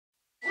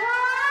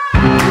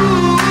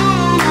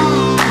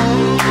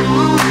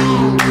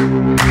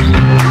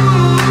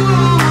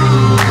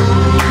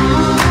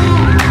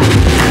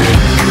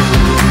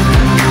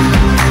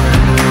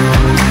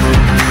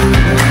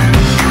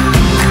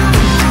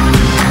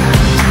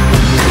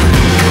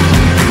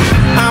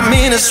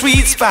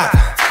sweet spot.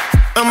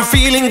 I'm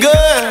feeling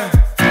good.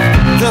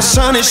 The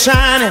sun is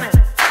shining.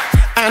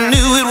 I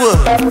knew it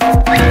would.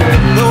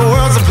 The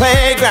world's a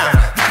playground.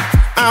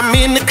 I'm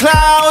in the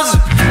clouds.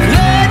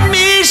 Let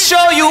me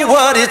show you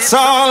what it's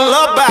all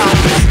about.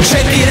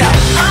 Check it out.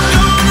 I'm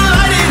gonna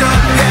light it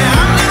up. Yeah,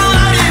 I'm gonna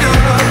light it up.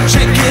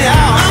 Check it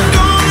out. I'm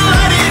gonna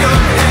light it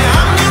up. Yeah,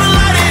 I'm gonna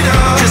light it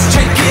up. Just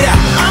check it out.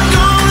 I'm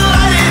gonna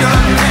light it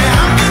up. Yeah,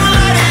 I'm gonna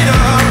light it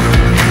up.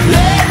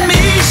 Let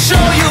me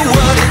show you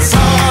what it's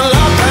all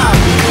about.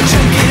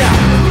 Check it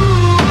out.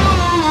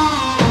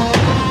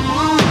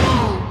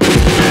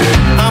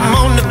 I'm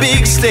on the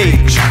big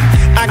stage.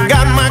 I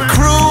got my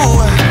crew.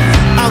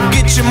 I'll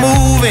get you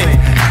moving.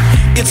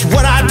 It's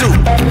what I do.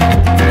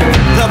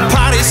 The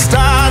party's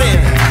starting.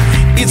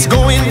 It's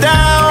going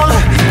down.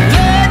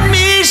 Let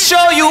me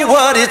show you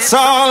what it's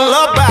all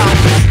about.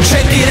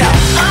 Check it out.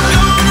 I'm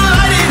gonna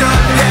light it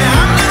up. Yeah,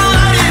 I'm gonna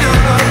light it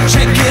up.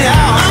 Check it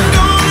out. I'm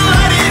gonna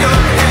light it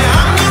up. Yeah,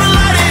 I'm gonna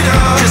light it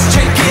up. Just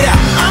check it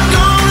out. I'm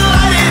gonna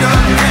light it up.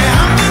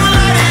 Yeah, I'm gonna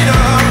light it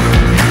up.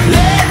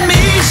 Let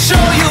me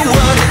show you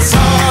what it's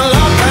all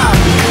about.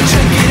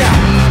 Check it out.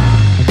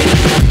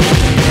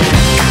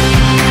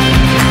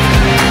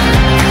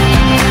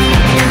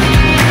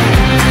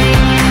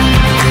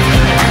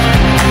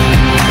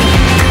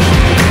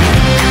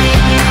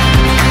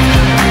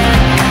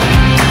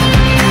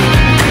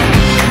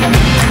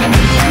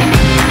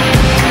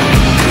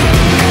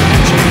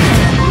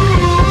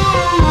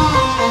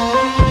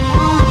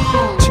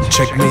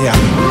 Check me out.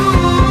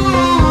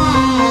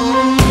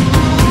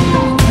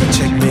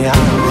 Check me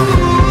out.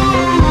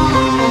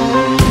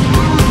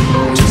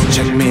 Just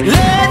check me.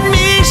 Let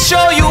me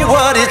show you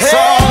what it's all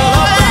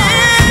about.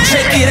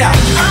 Check it out.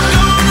 I'm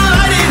gonna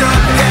light it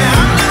up. Yeah,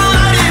 I'm gonna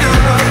light it up.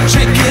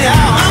 Check it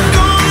out. I'm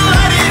gonna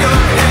light it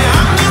up. Yeah,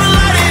 I'm gonna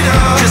light it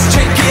up. Just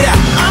check it out.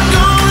 I'm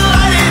gonna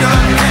light it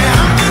up. Yeah,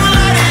 I'm gonna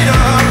light it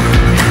up.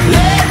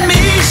 Let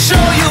me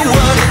show you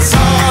what it's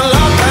all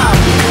about.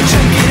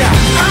 Check it out.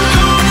 I'm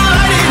gonna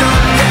light it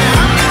up. Yeah,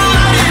 I'm gonna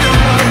light it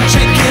up.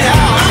 Check it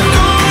out. I'm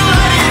gonna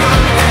light it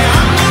up. Yeah,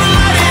 I'm gonna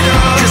light it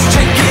up. Just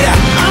check it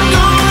out. I'm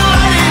gonna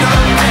light it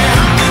up.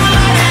 Yeah, I'm gonna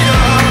light it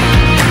up.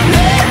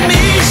 Let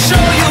me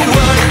show you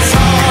what it's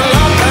all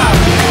about.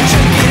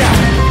 Check it out.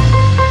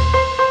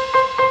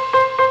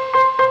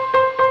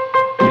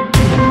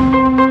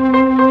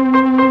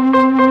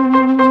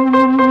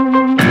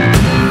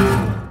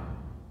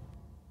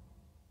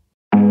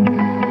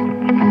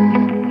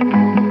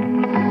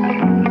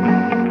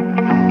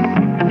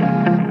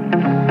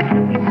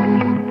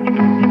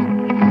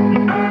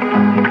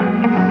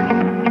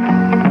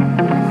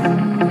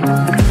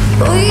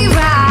 We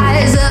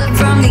rise up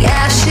from the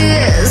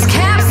ashes,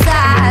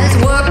 capsize,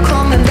 we're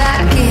coming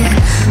back in.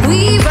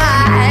 We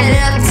ride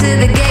up to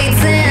the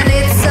gates and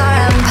it's our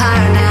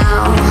empire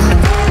now.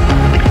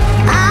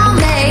 I'll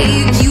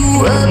make you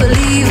a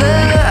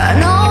believer,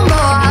 no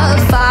more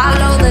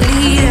follow the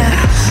leader.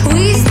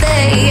 We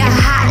stay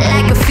hot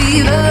like a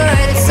fever,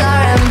 it's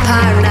our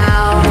empire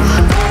now.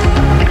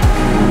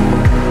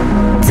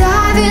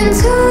 Dive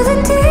into the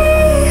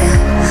deep,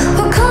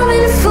 we're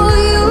coming for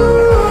you.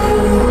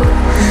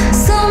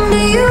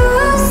 Someday you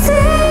will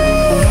see,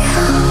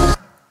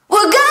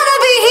 we're gonna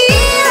be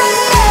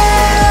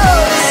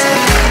heroes.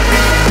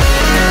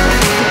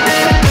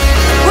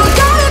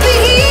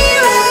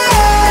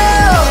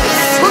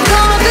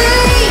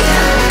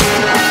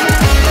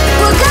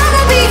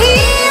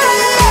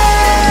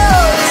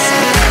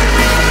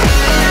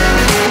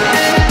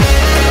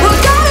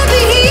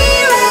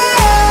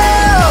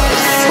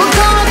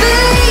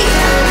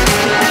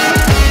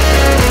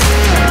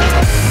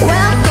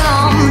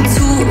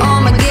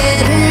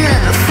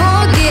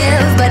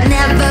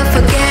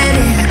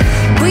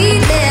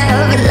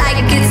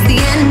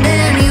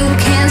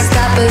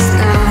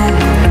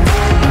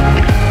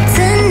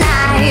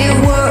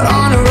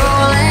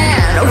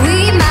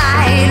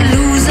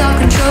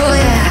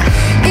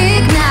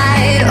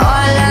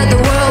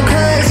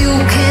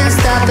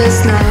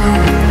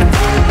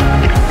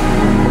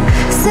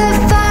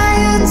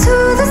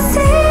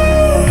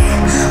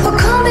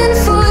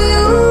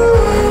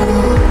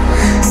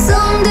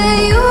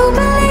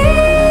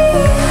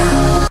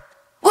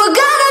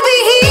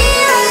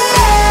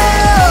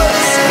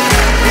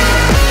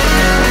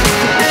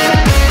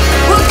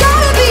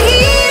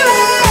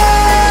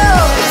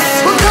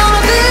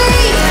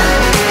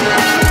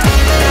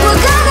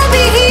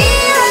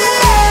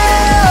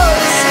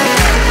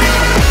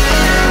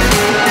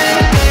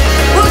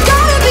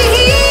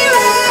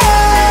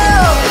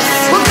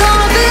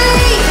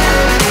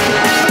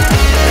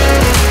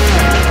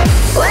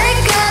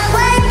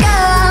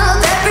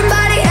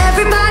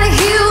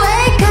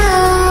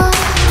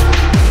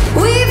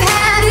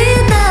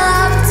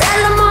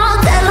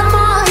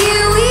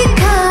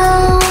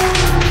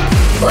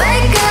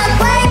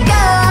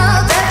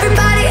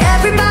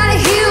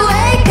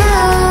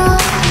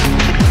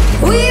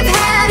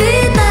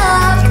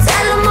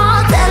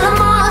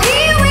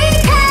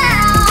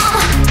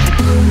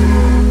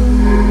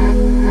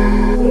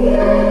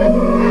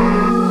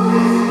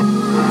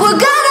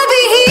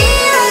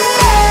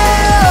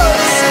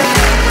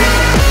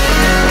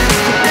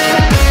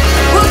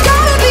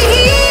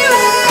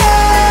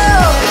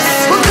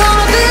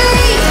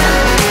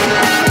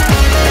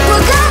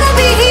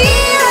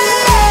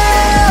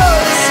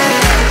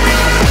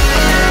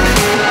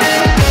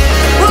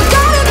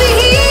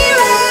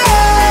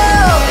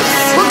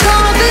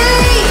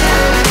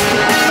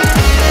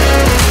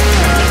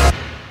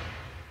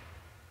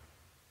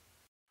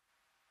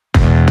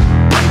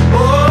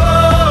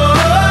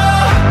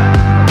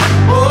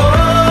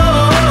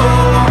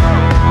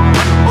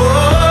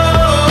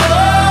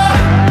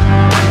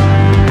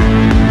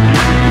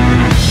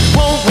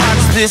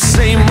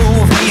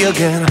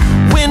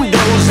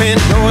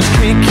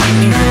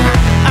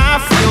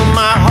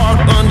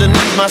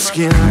 my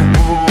skin.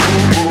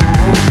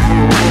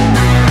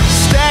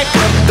 Stack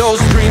up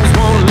those dreams,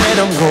 won't let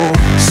them go.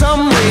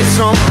 Some way,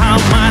 somehow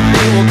my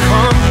day will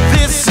come.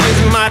 This is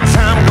my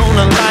time,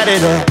 gonna light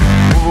it up.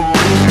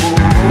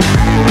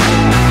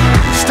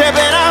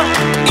 Stepping out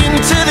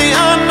into the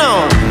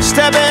unknown.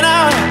 Stepping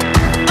out,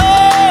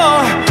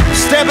 oh,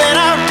 stepping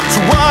out to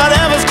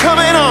whatever's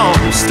coming on.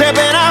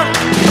 Stepping out,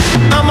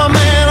 I'm a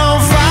man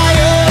on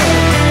fire.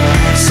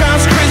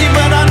 Sounds crazy,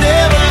 but I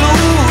never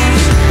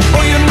lose.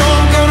 Oh, you know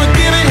I'm gonna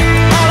give it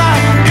all I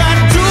got.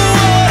 Do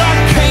what I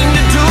came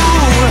to do.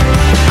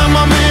 I'm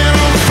a man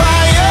on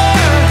fire,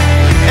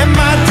 and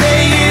my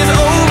day is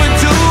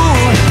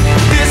overdue.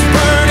 This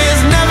burn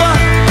is never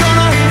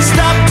gonna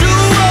stop. Do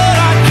what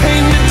I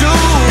came to do.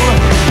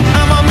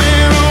 I'm a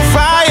man on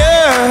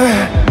fire.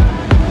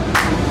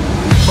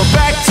 But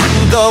back to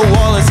the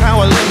wall is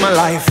how I live my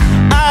life.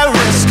 I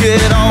risk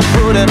it all,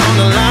 put it on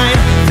the line,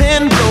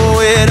 then blow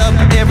it up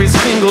every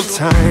single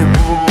time.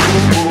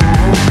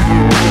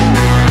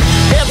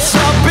 It's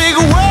a big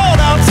world,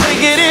 I'll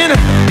take it in.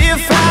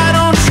 If I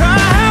don't try,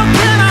 how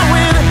can I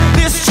win?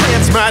 This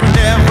chance might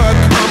never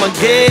come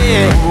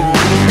again.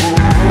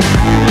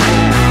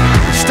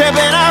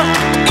 Stepping out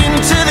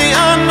into the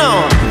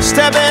unknown.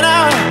 Stepping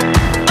out,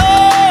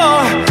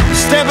 oh,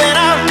 stepping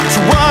out to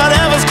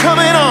whatever's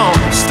coming on.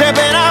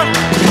 Stepping out,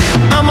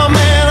 I'm a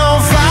man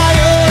on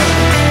fire.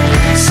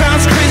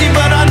 Sounds crazy,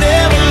 but I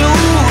never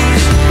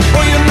lose.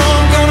 Oh, you know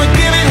I'm gonna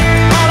give it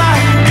all I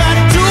got.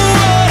 Do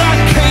what I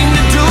came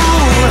to do.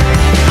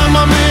 I'm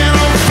a man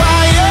on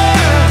fire,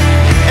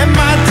 and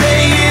my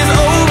day is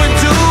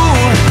overdue.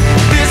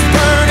 This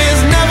burn is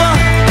never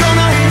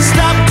gonna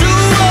stop. Do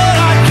what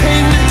I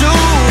came to do.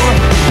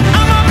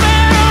 I'm a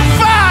man on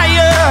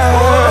fire.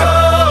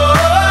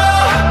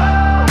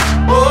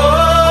 Oh,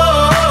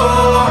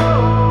 oh,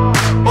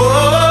 oh,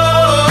 oh.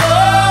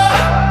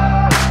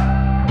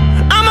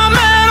 I'm a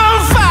man on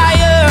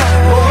fire.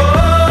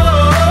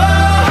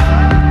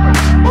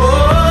 Oh, oh,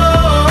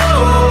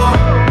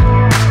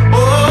 oh,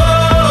 oh.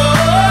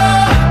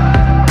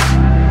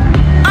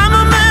 I'm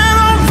a man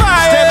on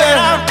fire. Stepping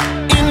out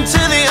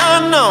into the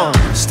unknown.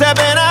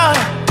 Stepping out,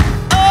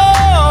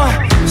 oh,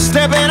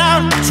 stepping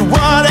out to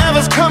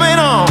whatever's coming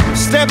on.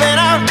 Stepping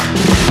out,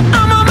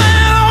 I'm a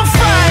man on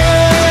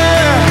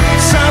fire.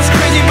 Sounds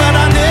crazy, but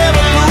I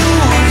never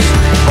lose.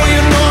 Oh,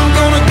 you know I'm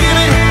gonna give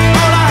it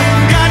all I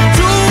got.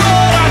 Do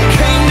what I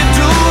came to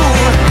do.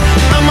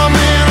 I'm a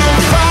man on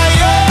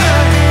fire,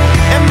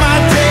 and my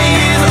day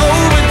is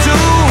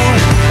overdue.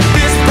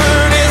 This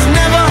burn is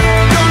never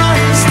gonna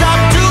stop.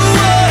 Do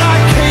what I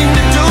came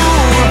to do.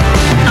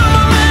 I'm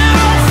a man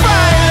on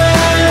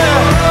fire.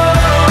 Fire.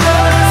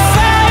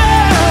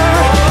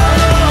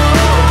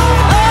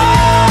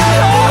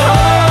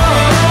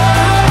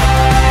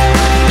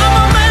 I'm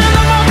a man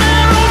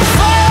on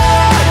fire.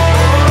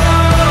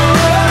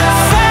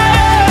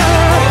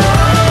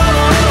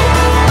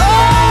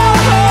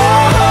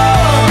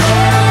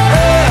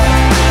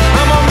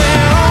 I'm a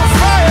man on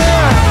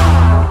fire.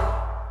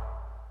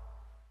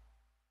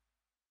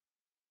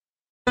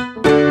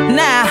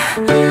 Now,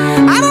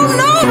 I don't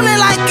normally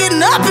like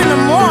getting up in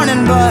the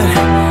morning, but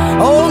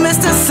old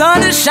Mr.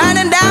 Sun is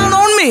shining down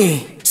on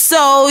me.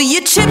 So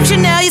you chipped your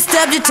nail, you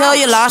stubbed your toe,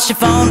 you lost your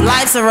phone.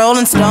 Life's a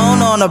rolling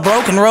stone on a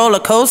broken roller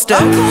coaster.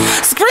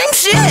 Scream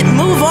shit,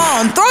 move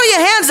on. Throw your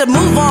hands up,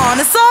 move on.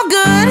 It's all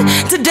good.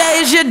 Today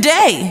is your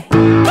day.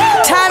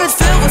 Time is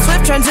filled with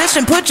swift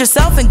transition. Put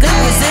yourself in good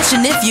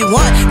position if you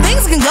want.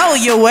 Things can go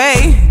your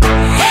way.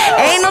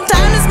 Ain't no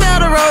time to smell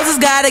the roses.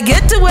 Gotta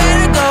get to where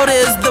to go.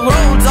 This the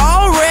road's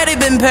already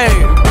been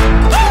paved.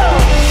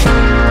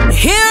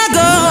 Here I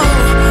go,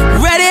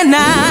 ready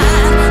now.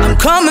 I'm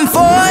coming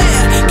for you.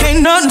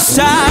 Can't nothing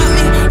stop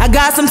me. I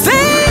got some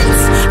things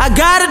I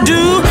gotta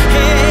do.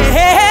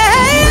 Hey, hey,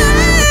 hey,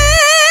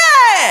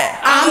 hey.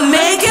 I'm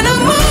making a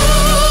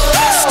move.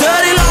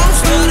 Study long,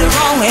 study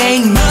wrong.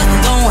 Ain't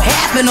nothing gonna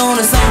happen on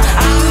its own.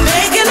 I'm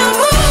making a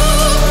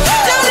move.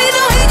 Don't need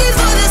no hickeys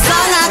for this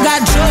song. I got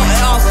joy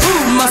all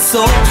through my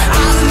soul.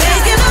 I'm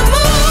making a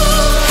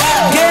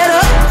move. Get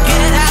up,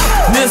 get out.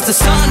 Mr.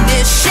 Sun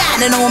is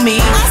shining on me.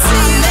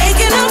 I'm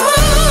making a move.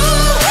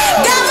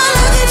 Got my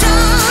lucky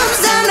charms,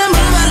 time to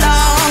move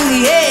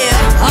along. Yeah,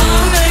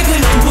 I'm making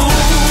a move.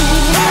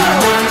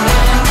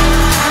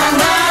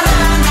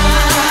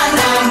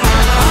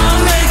 I'm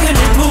making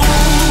a move.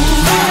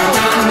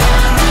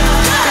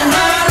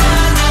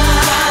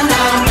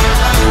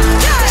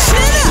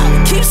 Chin up,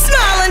 keep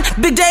smiling.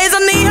 Big days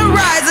on the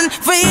horizon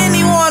for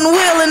anyone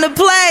willing to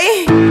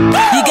play.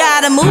 You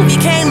gotta move, you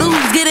can't lose.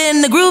 Get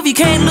in the groove, you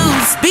can't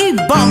lose. Speed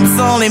bumps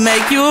only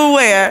make you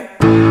aware.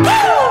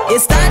 It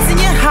starts in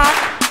your heart,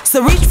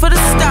 so reach for the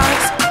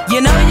stars.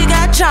 You know you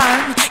got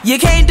charm, you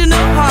can't do no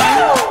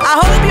harm. I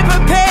hope you're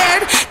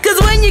prepared, cause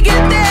when you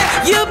get there,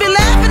 you'll be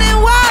laughing and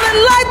wilding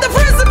like the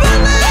principal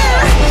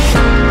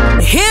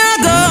there. Here I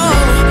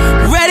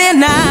go, ready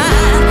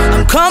now.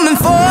 I'm coming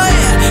for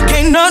you,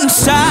 can't nothing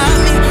stop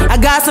me. I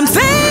got some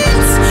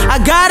things I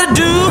gotta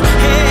do.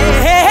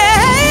 Hey, hey,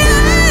 hey,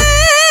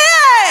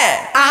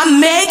 hey. I'm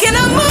making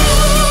a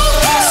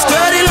move.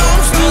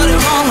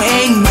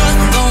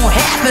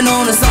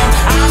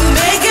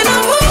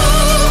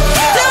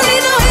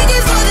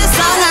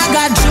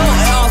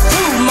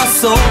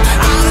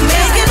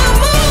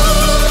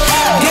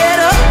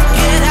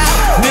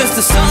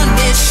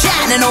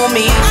 shining on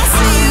me. I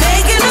see you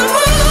making a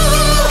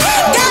move.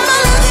 Got my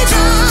lucky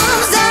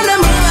charms, time to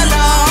move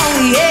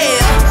along,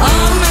 yeah.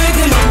 I'm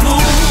making a move.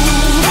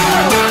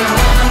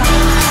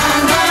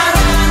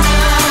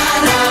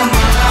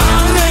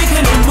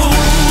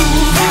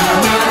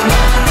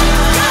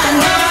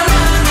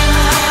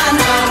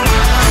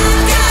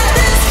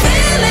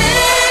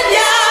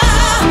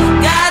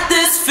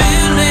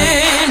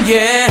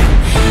 Yeah,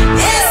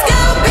 it's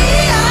gonna be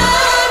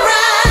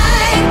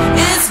alright.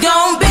 It's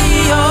gonna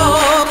be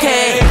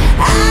okay.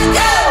 I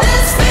got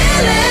this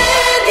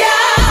feeling,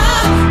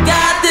 yeah.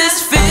 Got this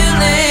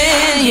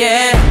feeling,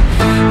 yeah.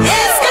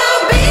 It's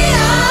gonna be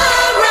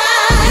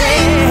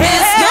alright.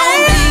 It's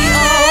gonna be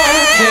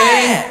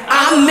okay.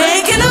 I'm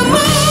making a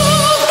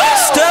move.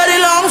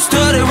 Study long,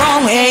 study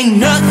wrong. Ain't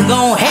nothing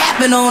gonna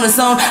happen on its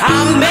own.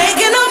 I'm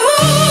making a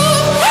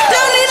move.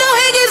 Don't need no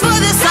Higgins for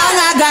this song.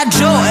 I got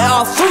joy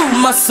all through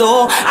my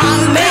soul.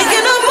 I'm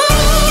making a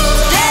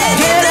move.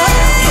 Get up,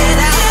 get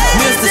out.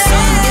 Mr.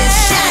 Sun is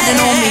shining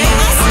on me.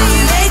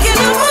 I'm making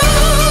a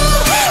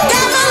move.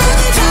 Got my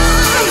lucky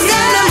charms,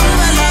 gotta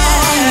move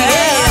along,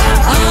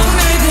 yeah. I'm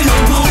making a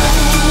move.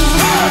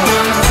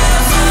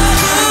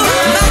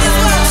 Might as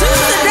well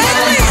choose the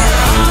daily.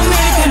 I'm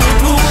making a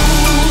move.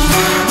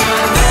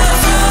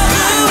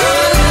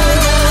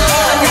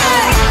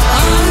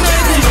 I'm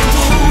making a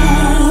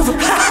move.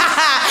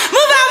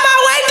 Move out my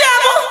way,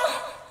 devil.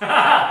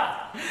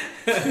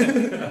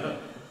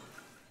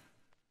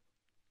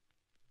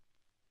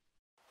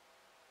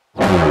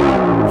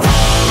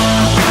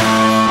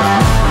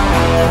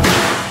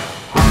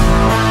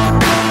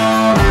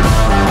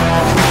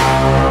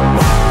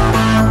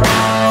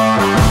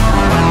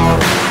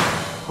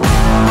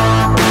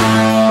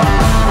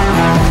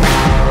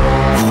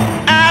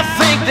 I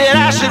think that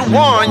I should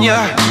warn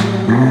you.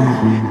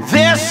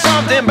 There's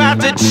something about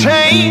to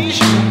change.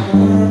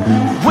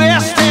 We're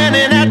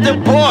standing at the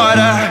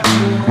border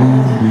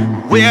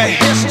where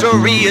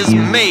history is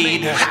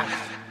made.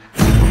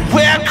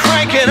 We're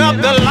cranking up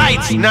the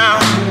lights now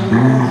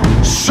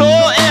so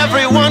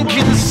everyone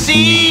can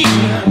see.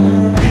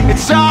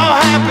 It's all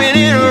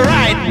happening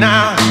right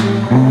now.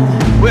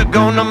 We're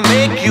gonna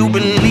make you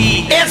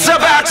believe. It's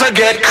about to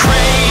get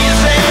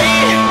crazy.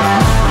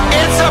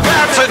 It's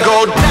about to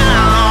go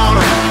down.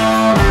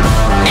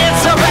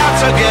 It's about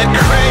to get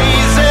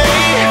crazy.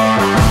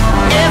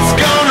 It's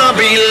gonna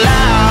be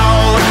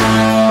loud.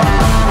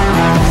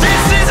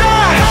 This is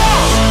our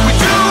house. We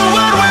do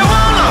what we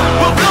wanna.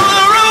 We'll blow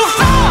the roof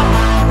up.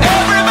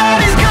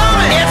 Everybody's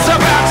coming. It's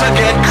about to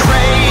get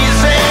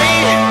crazy.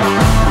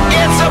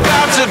 It's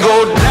about to go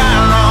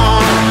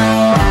down.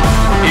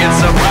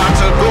 It's about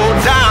to go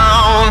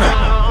down.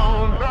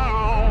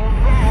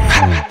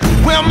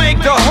 We'll make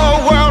the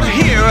whole world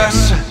hear us.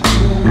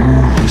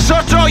 So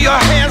throw your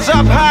hands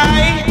up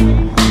high.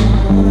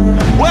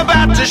 We're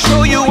about to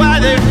show you why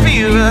they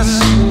fear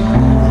us.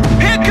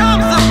 Here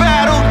comes the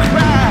battle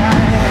cry.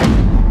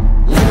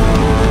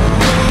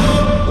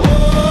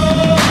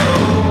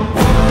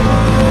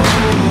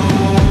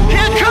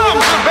 Here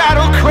comes the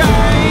battle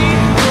cry.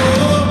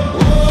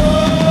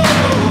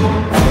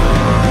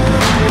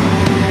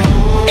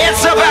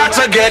 It's about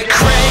to get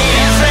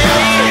crazy.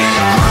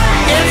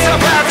 It's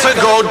about to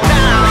go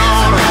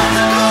down.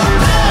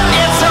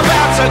 It's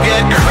about to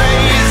get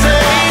crazy.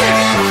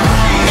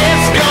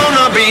 It's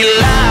gonna be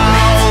loud.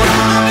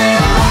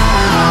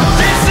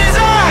 This is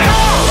our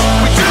house.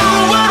 We do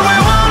what we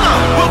wanna.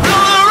 We'll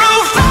blow the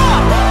roof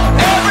up.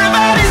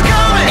 Everybody's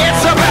coming.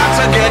 It's about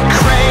to get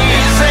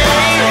crazy.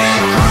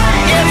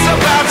 It's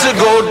about to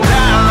go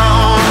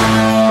down.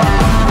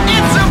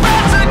 It's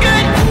about to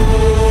get.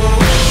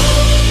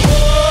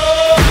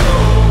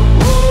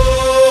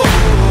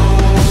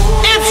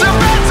 It's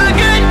about to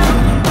get.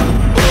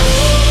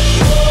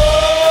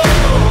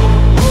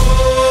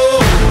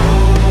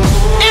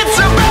 It's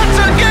about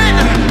to get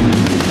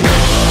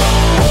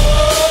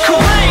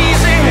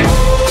crazy.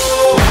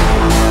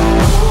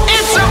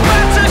 It's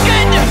about to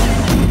get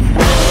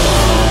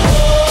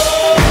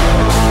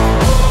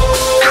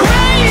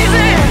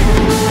crazy.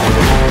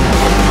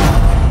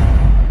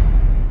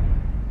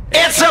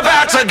 It's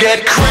about to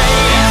get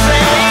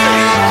crazy.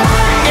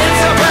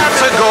 It's about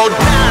to go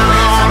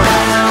down.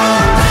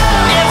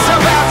 It's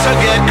about to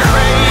get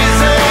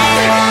crazy.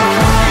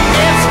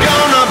 It's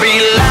gonna be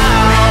loud.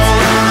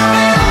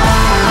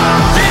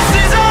 This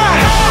is our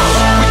house.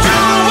 We do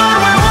what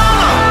we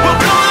wanna. We'll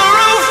blow the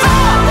roof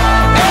up.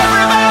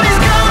 Everybody's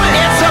coming.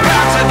 It's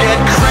about to get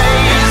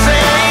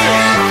crazy.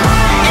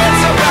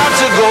 It's about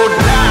to go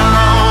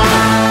down.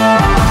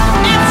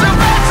 It's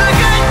about to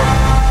get.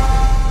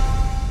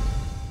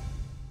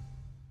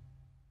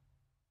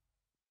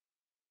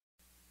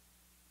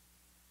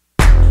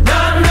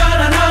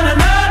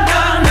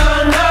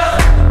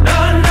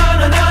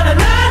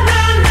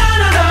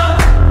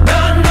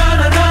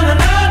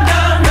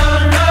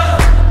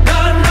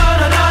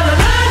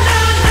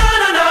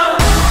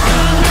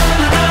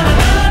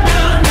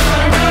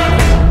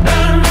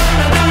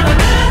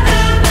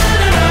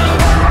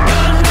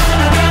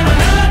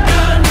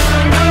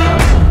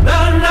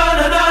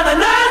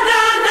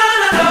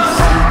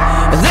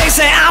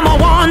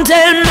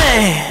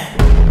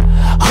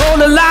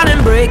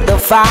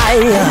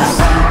 fire.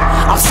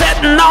 I'm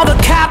setting all the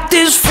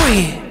captives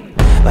free,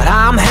 but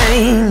I'm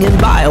hanging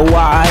by a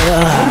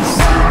wire.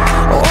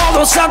 All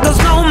those suckers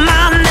know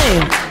my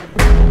name,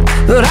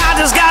 but I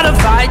just gotta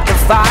fight the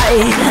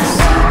fight.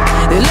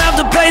 They love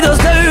to play those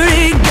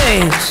dirty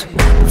games,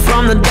 but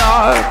from the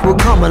dark will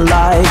come a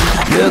light.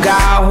 Look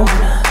out,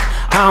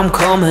 I'm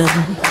coming,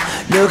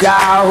 look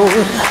out.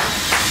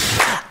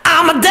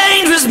 I'm a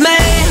dangerous man.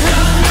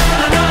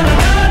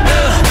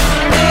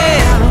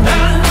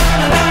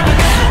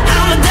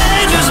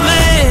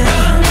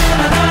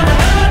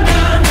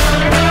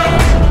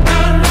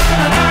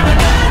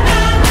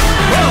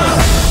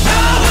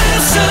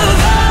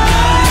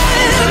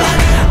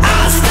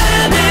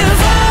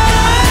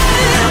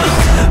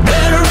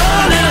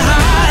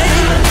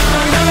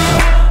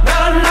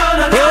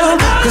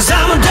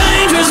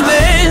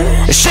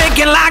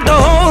 Shaking like the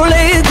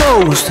Holy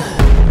Ghost.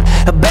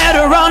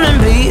 Better run and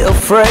be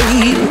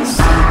afraid.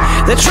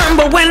 They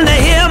tremble when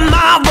they hear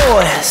my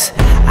voice.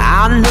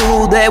 I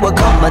knew there would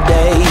come a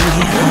day.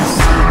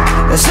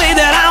 They say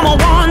that I'm a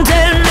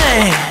wanted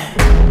man.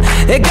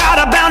 They got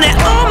a bounty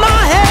on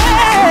my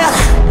head.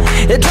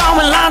 They're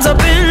drawing lines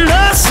up in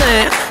the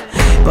sand,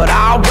 but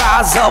I'll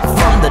rise up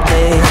from the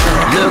dead.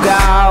 Look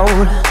out,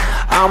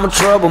 I'm a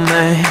trouble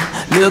man.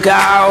 Look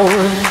out,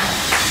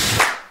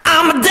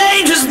 I'm a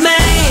dangerous man.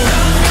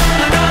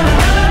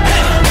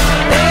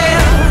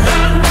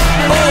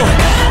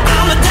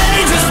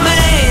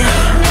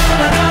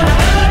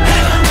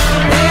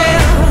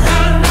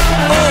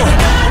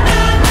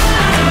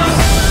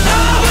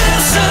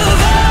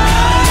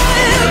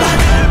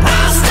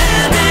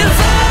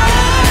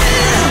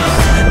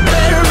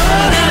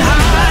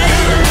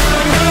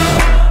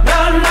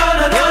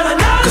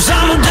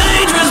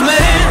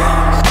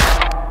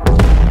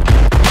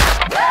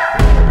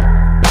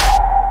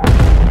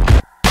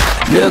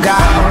 Look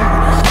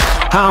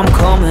out, I'm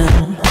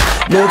coming,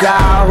 look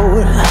out.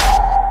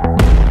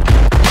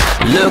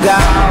 Look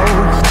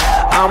out,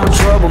 I'm a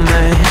trouble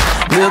man.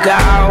 Look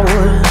out,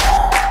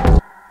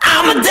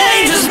 I'm a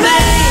dangerous man.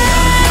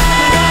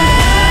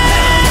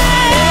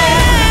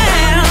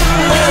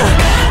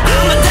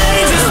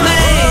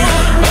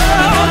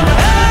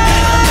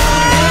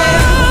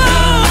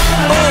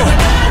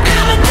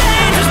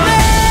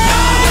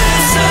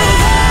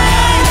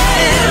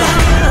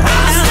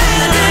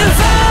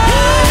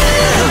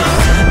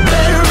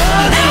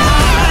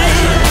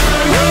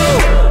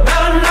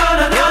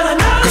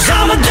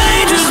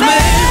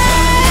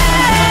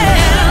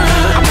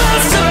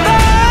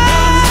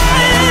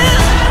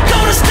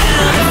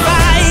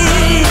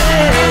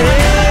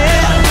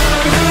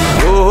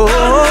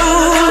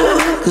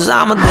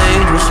 I'm a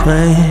dangerous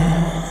man.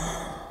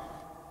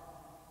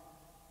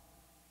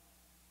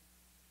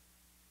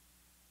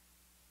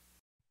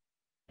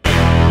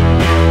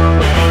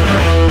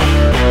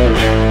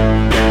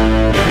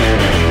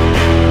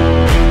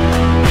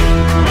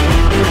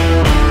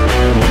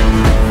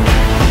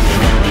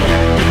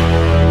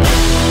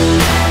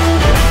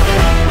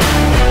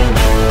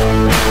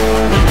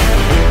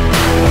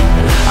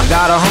 I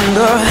got a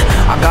hunger,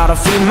 I gotta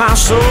feed my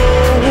soul.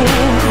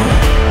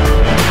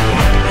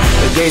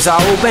 The gates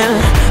are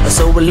open,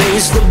 so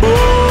release the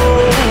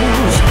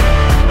bulls.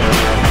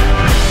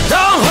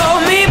 Don't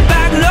hold me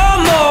back no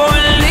more,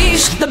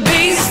 unleash the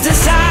beast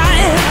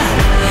inside.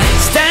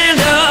 Stand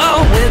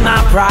up with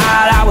my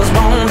pride, I was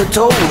born to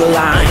toe the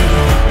line.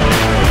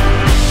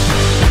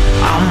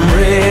 I'm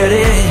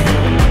ready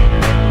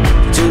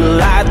to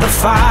light the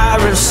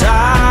fire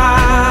inside.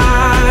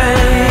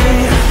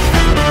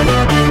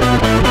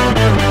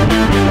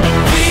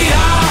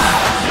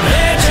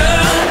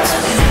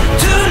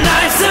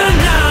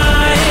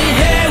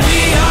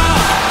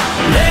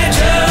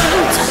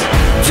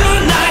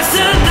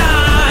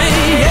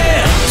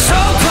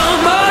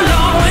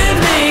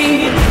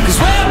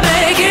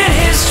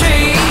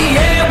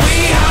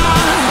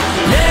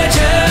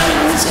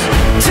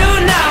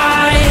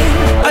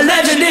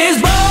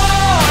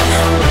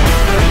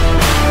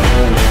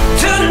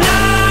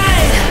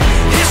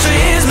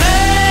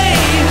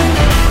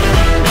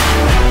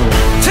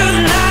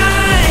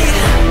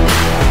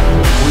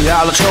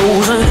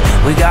 Chosen,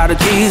 we got the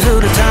keys to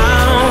the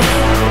town,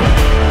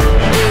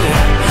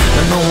 yeah.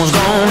 And no one's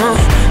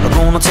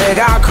gonna take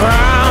our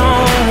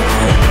crown.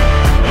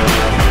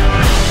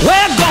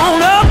 We're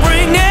gonna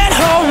bring it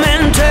home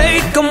and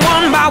take them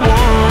one by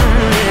one,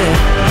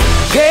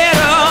 yeah. Get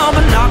up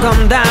and knock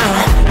them down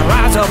and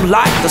rise up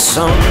like the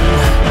sun.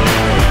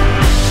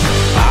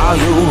 Are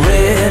you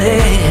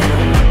ready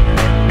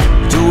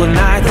to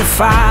ignite the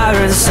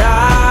fire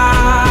inside?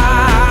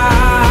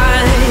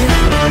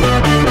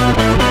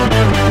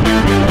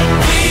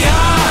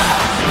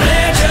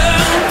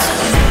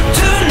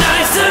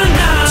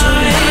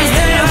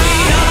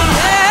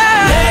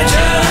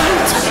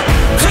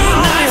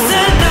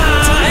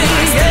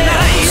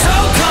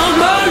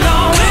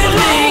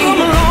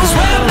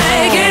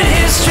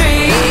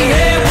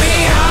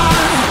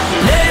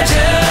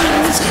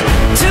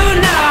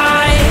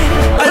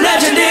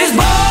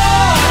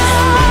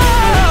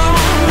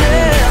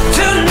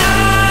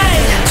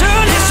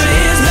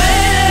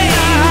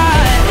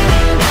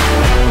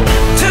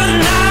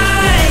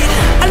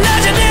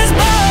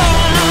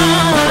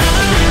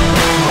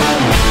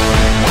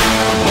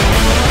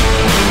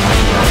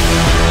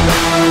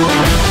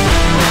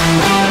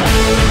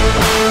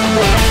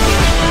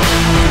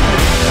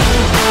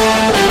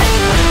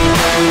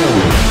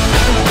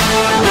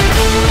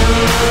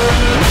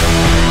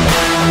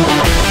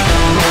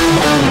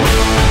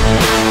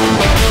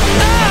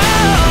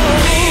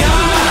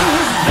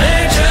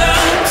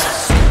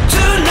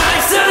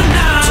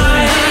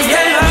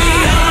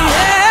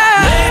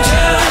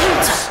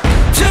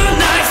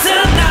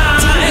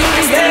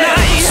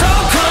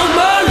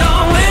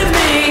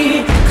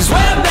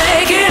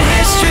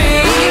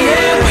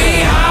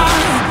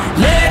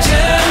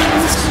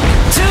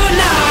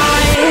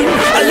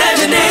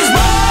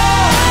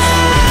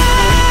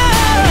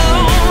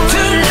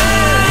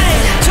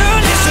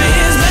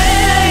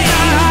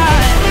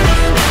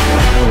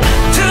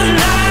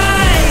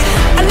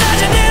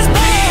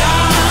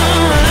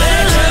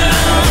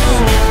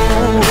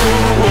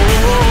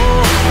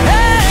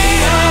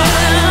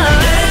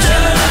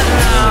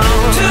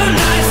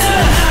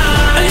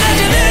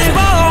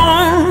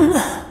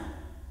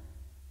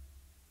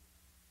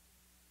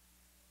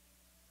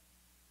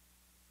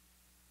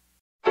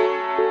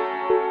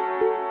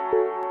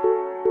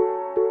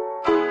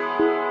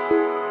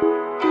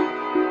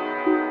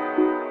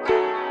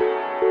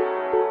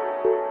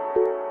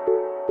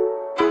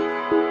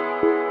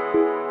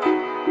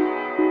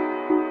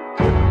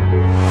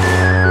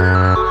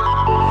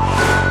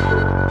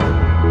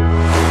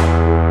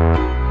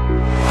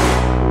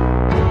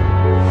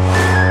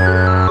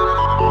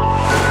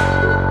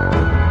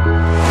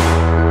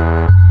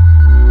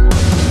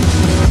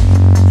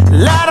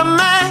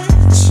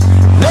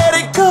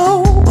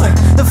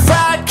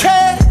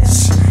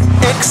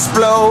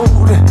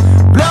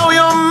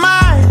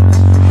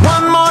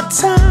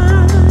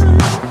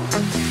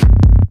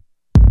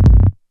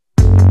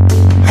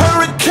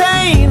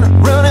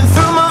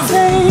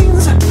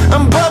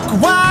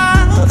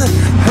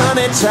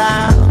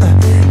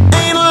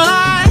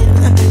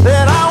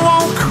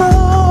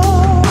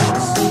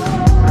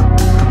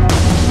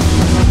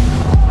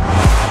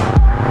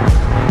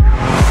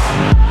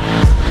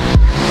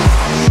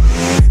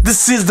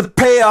 is the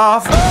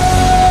payoff.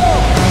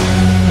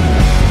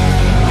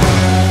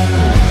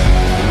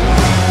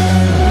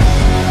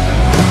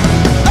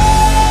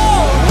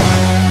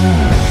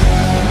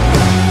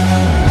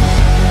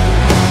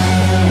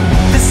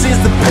 This is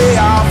the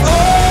payoff.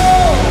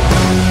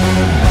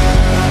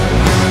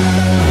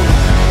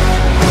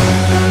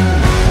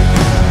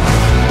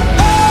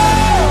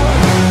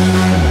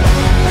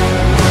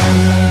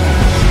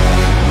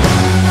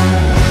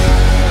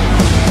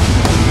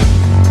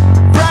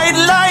 Bright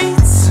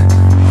lights,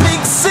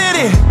 big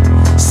city,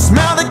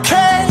 smell the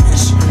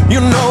cash. You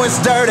know it's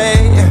dirty,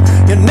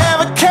 you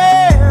never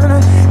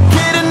can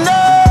get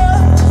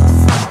enough.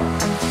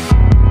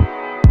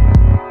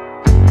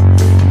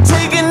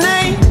 Taking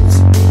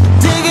names,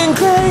 digging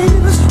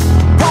graves,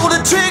 pull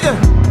the trigger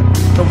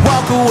and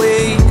walk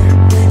away.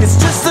 It's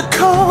just the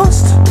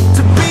cost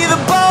to be the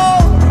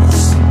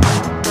boss.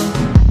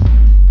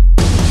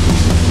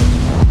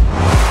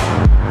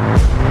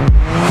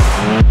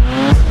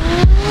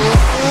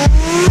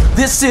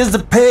 This is the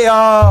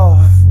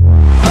payoff.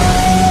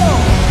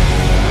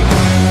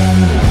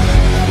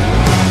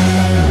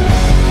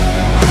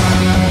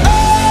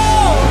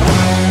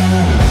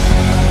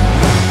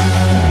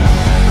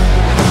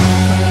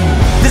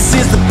 This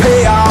is the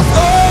payoff.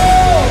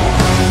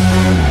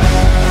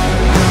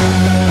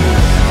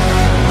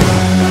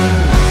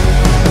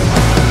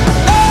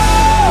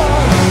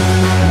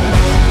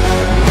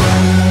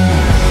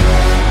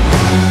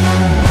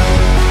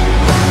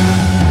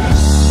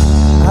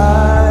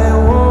 I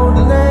won't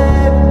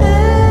let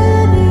anyone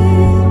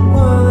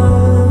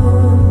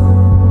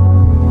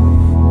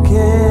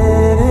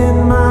get in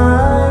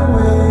my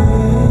way.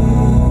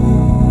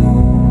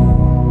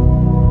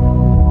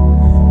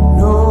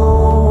 No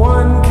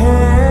one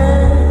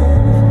can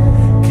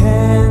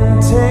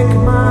take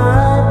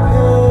my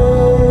pain.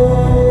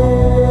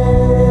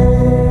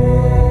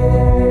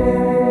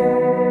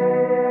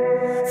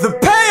 The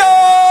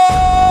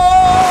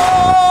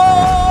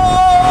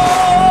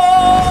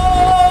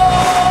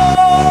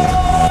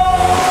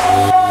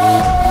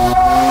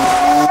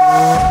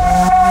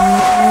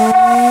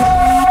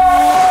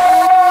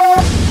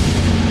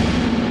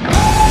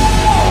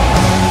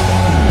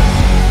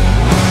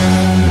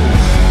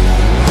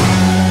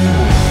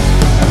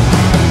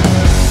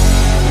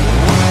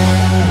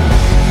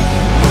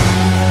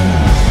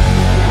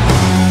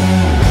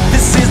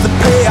This is the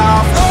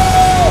payoff.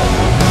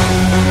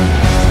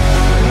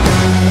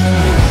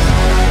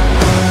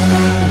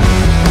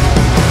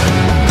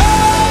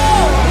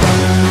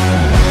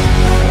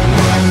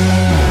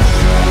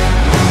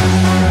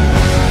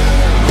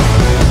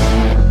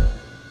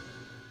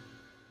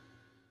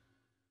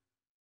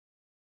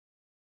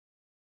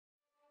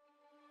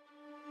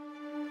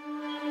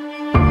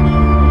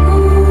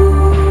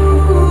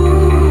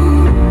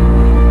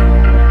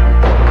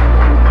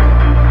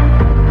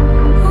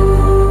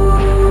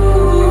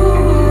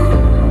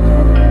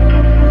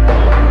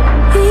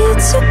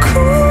 It's a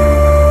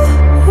cruel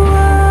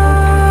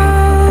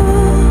world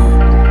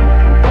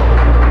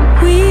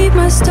we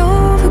must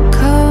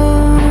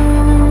overcome.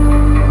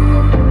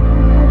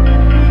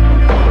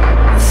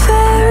 A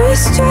very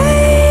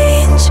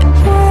strange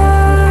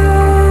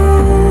world,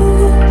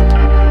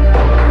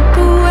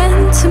 but when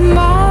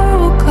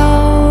tomorrow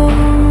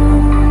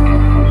comes,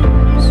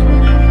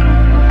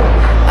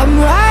 I'm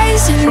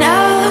rising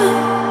up.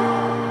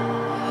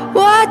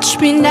 Watch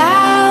me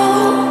now.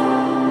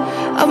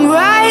 I'm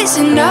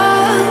rising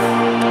up.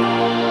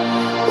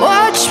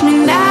 Watch me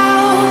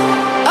now.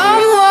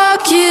 I'm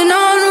walking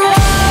on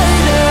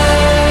water.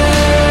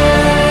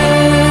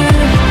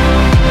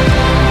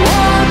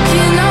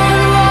 Walking on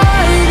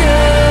water.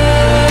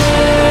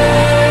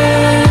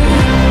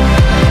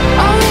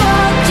 I'm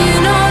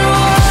walking on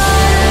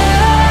water.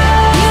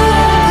 You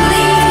won't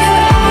believe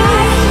your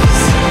eyes.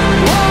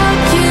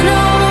 Walking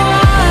on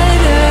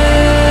water.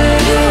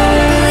 You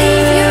won't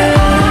believe your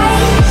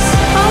eyes.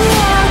 I'm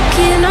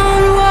walking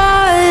on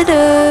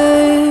water.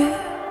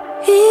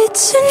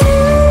 It's a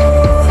new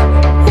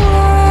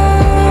world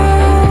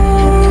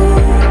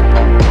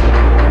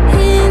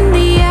in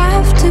the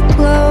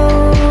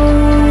afterglow.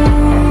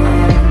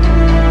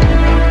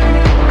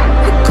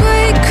 A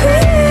great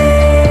creation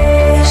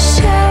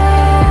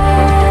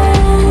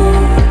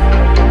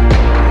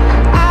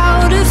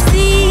out of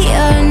the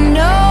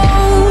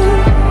unknown.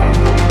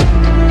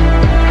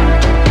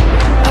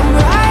 I'm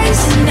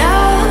rising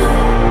up.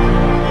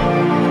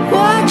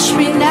 Watch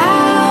me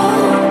now.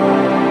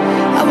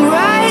 I'm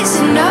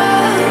rising up.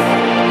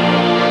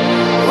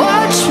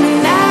 Watch me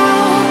now.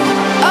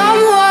 I'm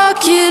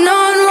walking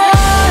on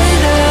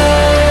water.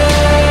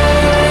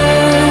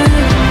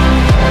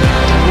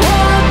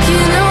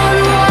 Walking on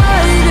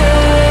water.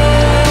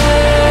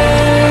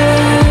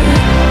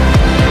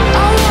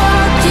 I'm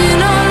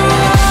walking on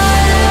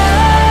water.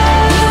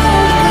 You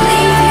won't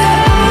believe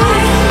your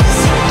eyes.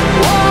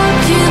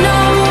 Walking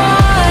on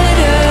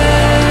water.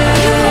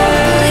 You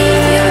won't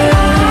believe your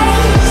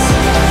eyes.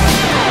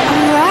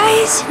 I'm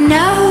rising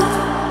up.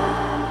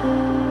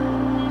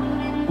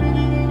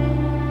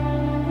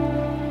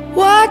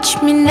 Watch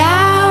me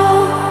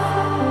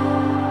now.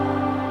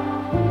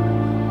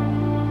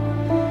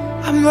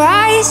 I'm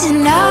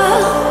rising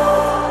up.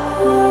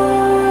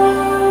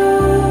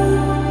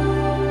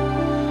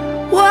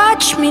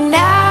 Watch me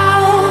now.